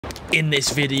In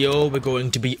this video, we're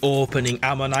going to be opening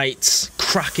ammonites,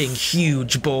 cracking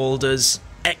huge boulders,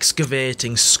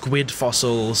 excavating squid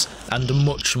fossils, and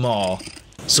much more.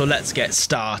 So let's get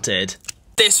started.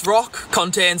 This rock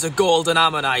contains a golden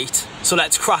ammonite, so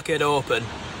let's crack it open.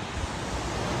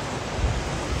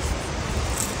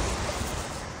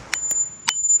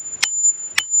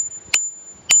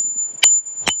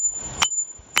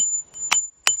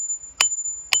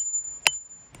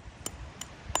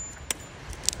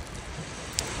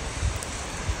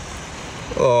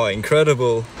 Oh,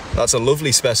 incredible. That's a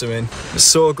lovely specimen. It's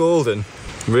so golden.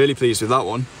 I'm really pleased with that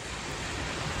one.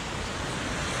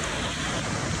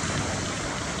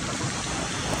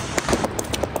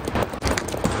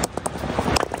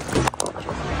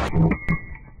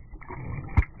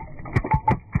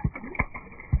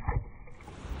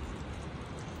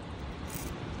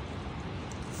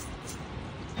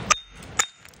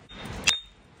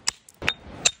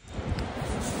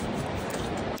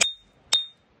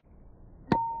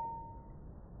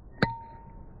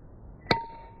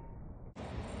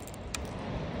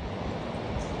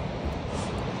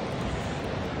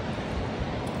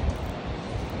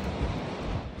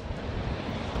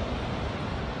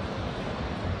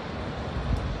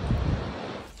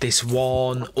 This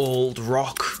worn, old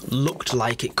rock looked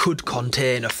like it could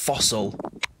contain a fossil.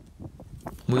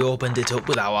 We opened it up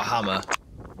with our hammer.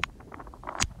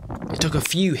 It took a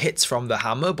few hits from the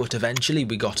hammer, but eventually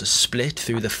we got a split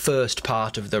through the first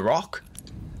part of the rock.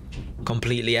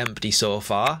 Completely empty so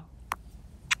far.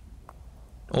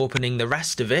 Opening the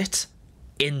rest of it,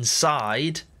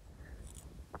 inside,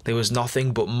 there was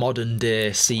nothing but modern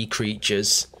day sea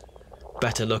creatures.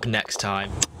 Better luck next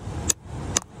time.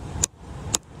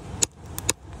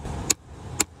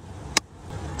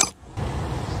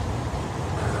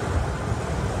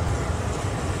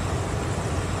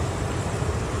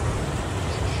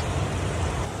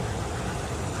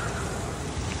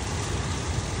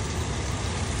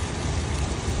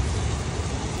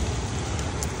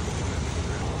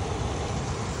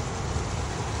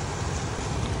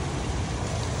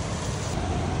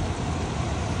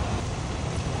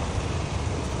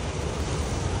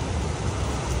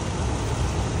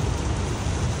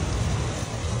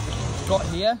 Got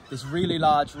here this really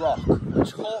large rock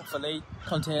which hopefully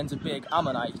contains a big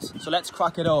ammonite, so let's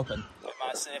crack it open. Get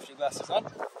my safety glasses on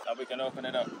and we can open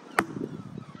it up.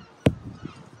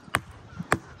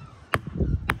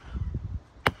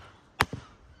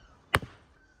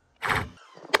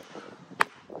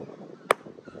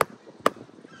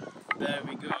 There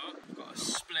we go, we've got a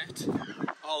split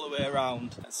all the way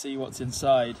around. Let's see what's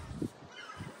inside.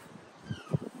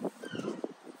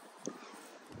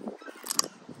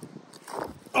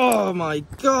 Oh my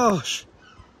gosh!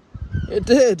 It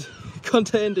did! It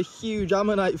contained a huge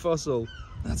ammonite fossil.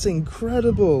 That's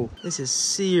incredible. This is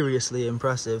seriously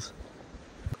impressive.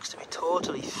 Looks to be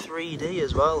totally 3D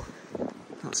as well.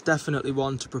 That's definitely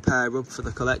one to prepare up for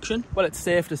the collection. Well, it's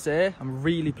safe to say I'm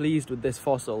really pleased with this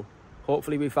fossil.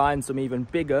 Hopefully we find some even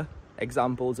bigger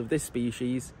examples of this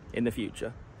species in the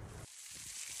future.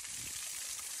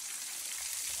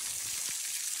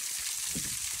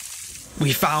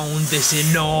 We found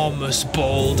this enormous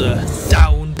boulder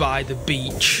down by the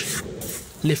beach.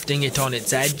 Lifting it on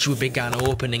its edge, we began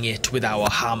opening it with our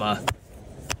hammer.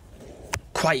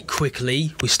 Quite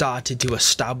quickly, we started to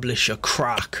establish a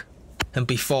crack, and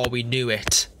before we knew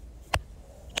it,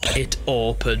 it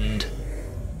opened.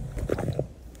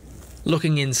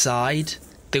 Looking inside,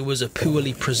 there was a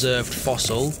poorly preserved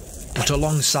fossil, but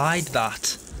alongside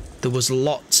that, there was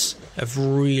lots of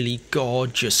really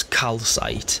gorgeous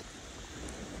calcite.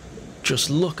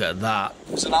 Just look at that.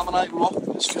 It's an ammonite rock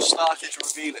that's just started to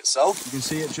reveal itself. You can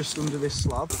see it just under this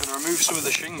slab. We're going to remove some of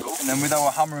the shingle, and then with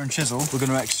our hammer and chisel, we're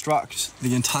going to extract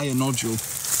the entire nodule.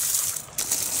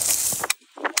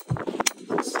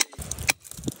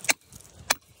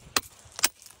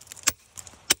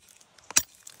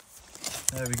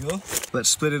 There we go. Let's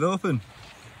split it open.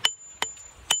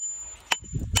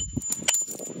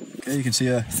 Okay, you can see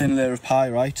a thin layer of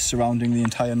pyrite surrounding the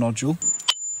entire nodule.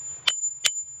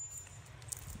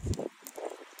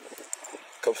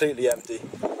 Completely empty.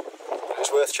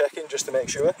 It's worth checking just to make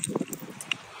sure.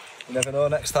 You never know,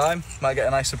 next time might get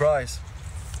a nice surprise.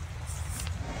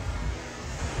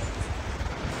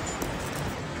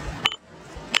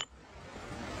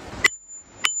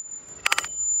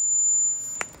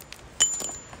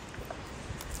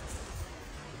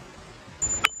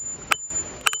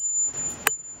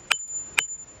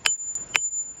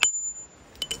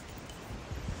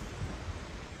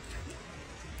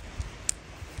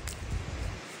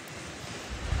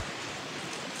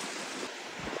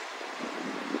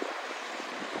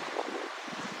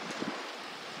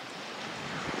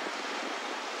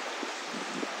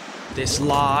 This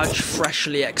large,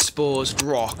 freshly exposed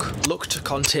rock looked to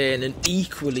contain an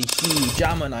equally huge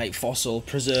ammonite fossil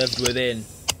preserved within.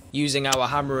 Using our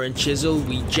hammer and chisel,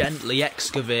 we gently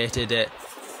excavated it.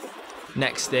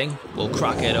 Next thing, we'll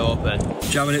crack it open.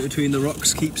 Jamming it between the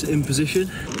rocks keeps it in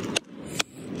position.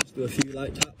 Just do a few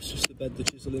light taps just to bed the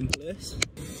chisel in place.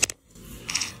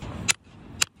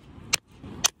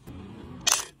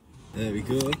 There we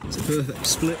go, it's a perfect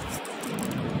split.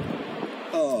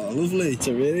 Oh, lovely. It's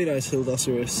a really nice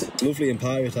Hildoceras. Lovely and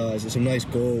pyritised, it's some nice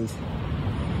gold.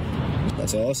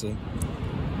 That's awesome.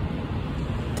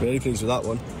 Really pleased with that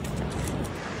one.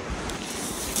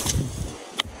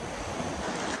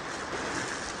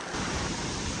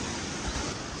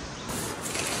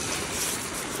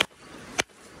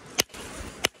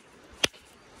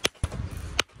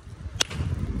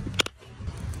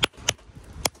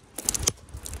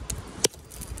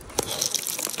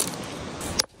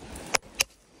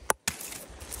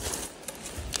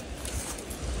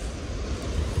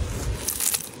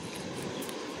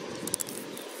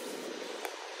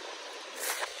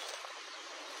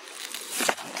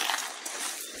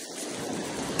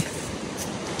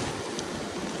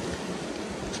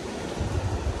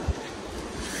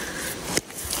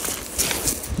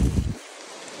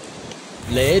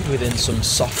 Laid within some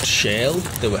soft shale,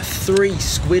 there were 3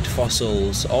 squid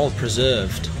fossils, all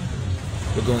preserved.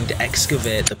 We're going to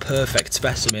excavate the perfect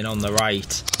specimen on the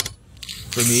right.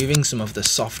 Removing some of the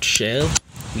soft shale,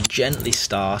 we gently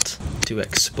start to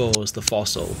expose the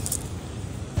fossil.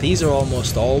 These are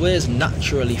almost always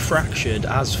naturally fractured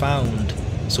as found,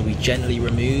 so we gently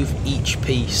remove each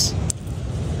piece.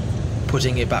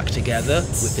 Putting it back together,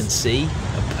 we can see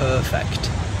a perfect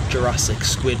Jurassic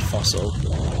squid fossil.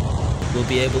 We'll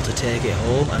be able to take it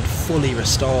home and fully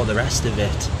restore the rest of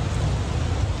it.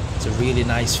 It's a really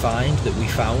nice find that we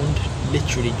found,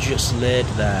 literally just laid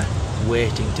there,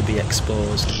 waiting to be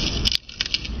exposed.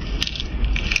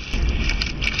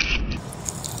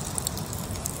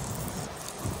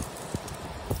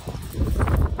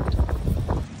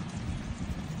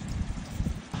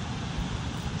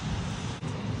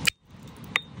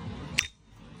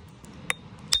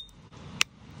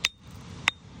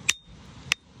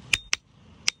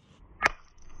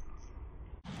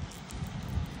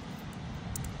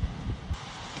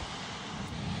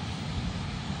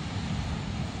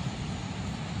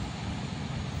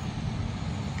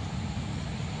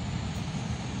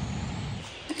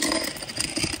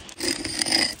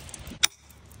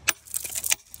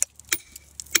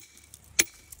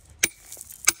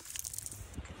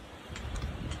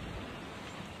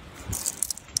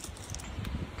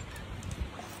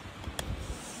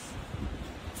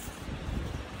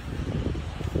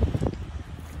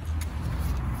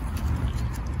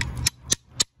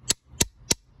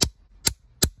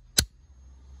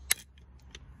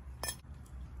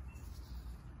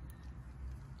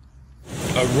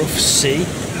 A rough sea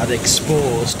had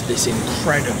exposed this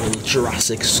incredible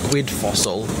Jurassic squid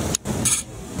fossil.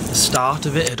 The start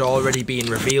of it had already been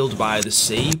revealed by the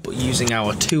sea, but using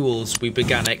our tools we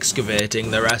began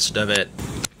excavating the rest of it.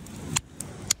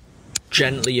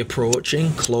 Gently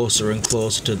approaching closer and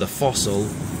closer to the fossil,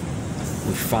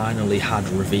 we finally had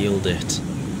revealed it.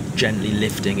 Gently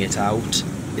lifting it out,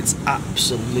 it's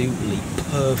absolutely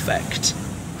perfect,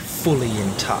 fully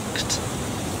intact.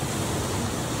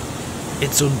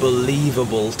 It's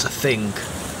unbelievable to think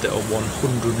that a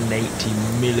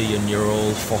 180 million year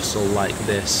old fossil like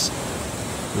this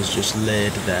was just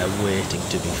laid there waiting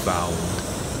to be found.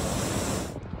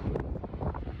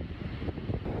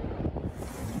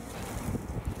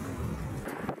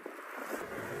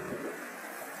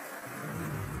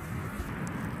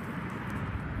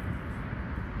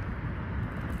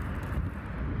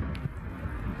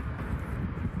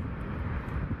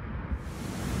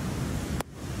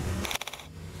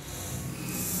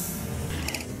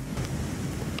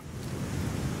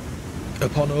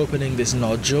 Upon opening this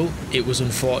nodule, it was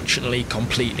unfortunately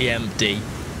completely empty,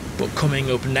 but coming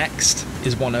up next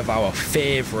is one of our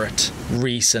favourite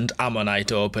recent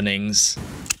ammonite openings.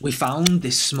 We found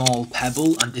this small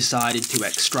pebble and decided to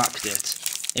extract it.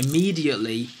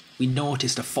 Immediately, we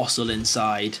noticed a fossil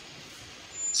inside.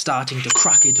 Starting to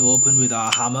crack it open with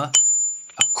our hammer,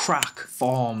 a crack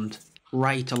formed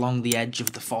right along the edge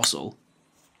of the fossil.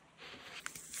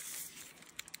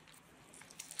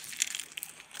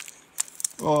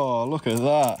 Oh, look at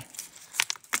that.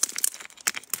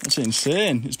 That's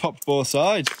insane. It's popped both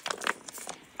sides.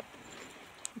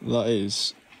 That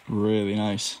is really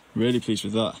nice. Really pleased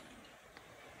with that.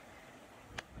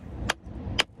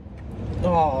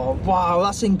 Oh, wow,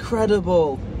 that's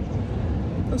incredible.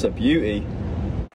 That's a beauty.